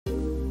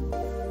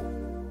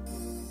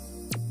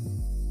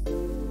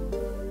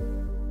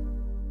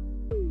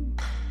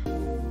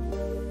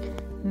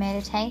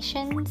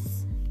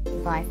Meditations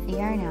by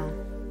Fiona.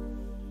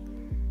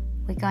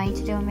 We're going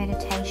to do a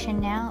meditation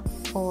now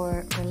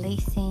for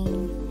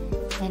releasing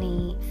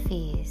any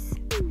fears.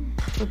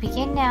 We'll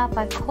begin now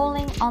by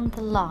calling on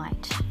the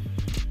light.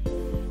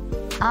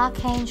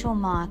 Archangel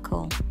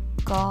Michael,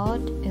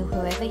 God, or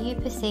whoever you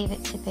perceive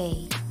it to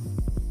be,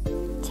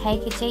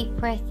 take a deep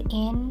breath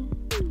in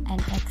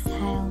and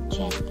exhale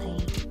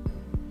gently.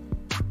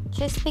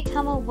 Just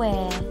become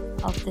aware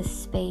of the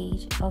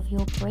speed of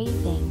your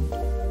breathing.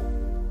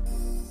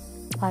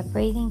 By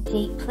breathing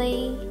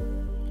deeply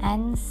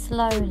and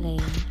slowly,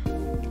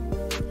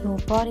 your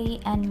body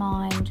and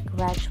mind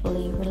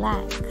gradually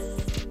relax.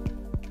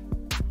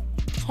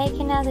 Take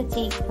another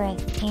deep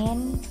breath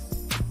in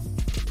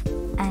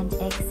and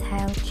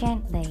exhale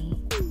gently.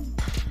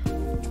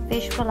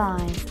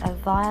 Visualize a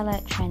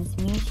violet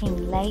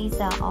transmuting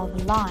laser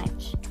of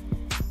light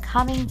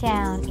coming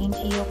down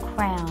into your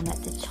crown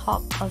at the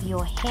top of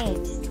your head.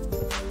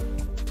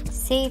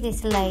 See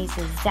this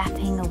laser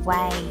zapping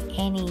away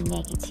any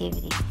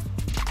negativity,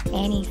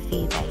 any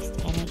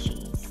fear-based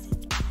energies.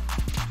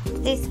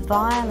 This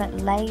violet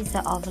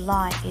laser of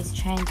light is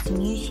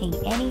transmuting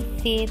any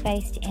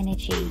fear-based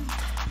energy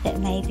that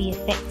may be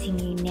affecting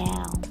you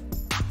now.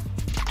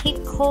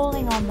 Keep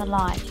calling on the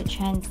light to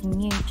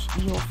transmute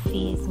your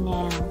fears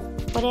now,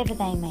 whatever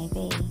they may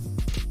be.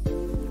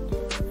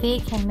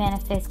 Fear can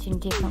manifest in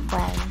different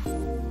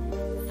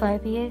ways: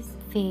 phobias,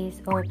 fears,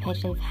 or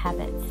repetitive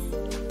habits.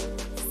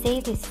 See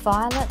this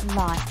violet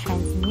light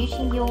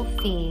transmuting your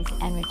fears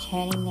and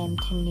returning them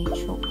to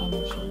neutral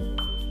energy.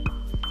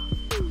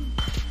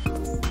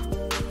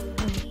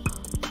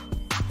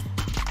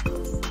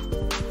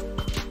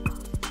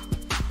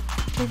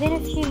 Within a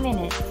few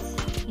minutes,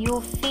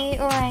 your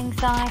fear or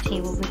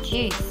anxiety will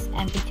reduce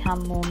and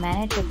become more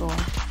manageable.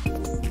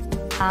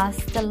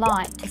 Ask the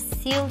light to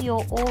seal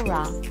your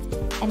aura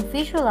and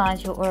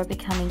visualize your aura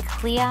becoming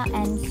clear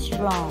and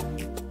strong.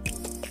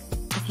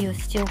 If you are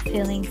still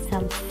feeling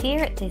some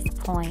fear at this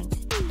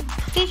point,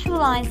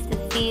 visualize the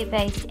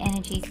fear-based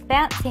energies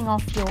bouncing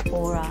off your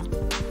aura.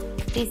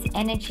 This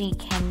energy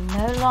can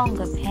no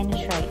longer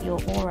penetrate your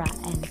aura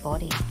and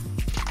body.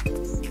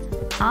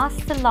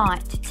 Ask the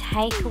light to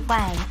take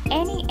away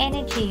any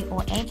energy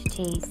or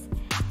entities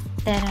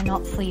that are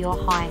not for your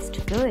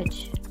highest good.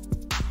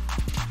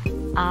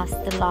 Ask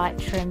the light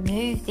to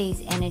remove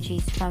these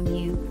energies from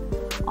you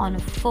on a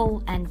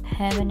full and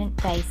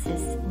permanent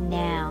basis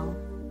now.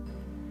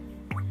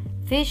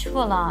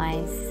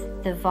 Visualize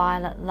the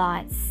violet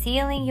light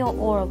sealing your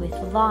aura with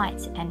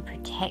light and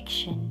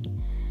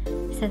protection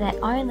so that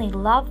only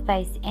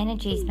love-based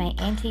energies may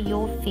enter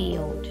your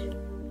field.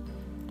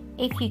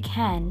 If you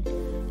can,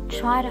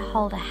 try to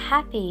hold a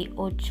happy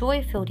or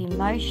joy-filled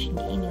emotion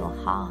in your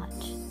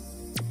heart.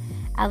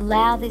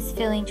 Allow this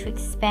feeling to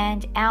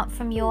expand out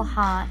from your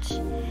heart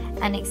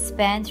and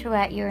expand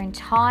throughout your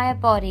entire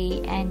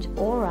body and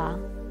aura.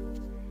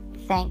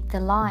 Thank the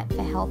light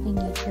for helping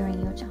you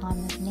during your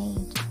time of need.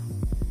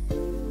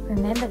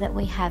 Remember that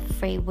we have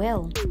free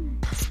will.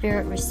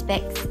 Spirit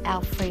respects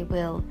our free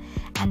will,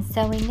 and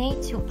so we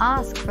need to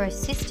ask for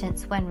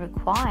assistance when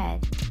required.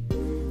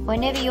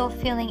 Whenever you're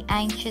feeling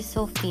anxious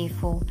or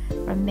fearful,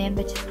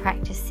 remember to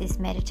practice this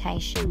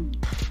meditation.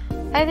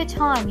 Over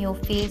time, your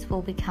fears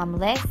will become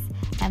less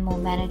and more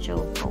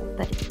manageable,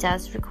 but it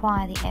does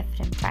require the effort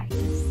and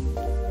practice.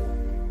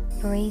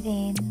 Breathe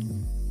in,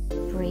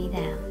 breathe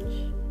out.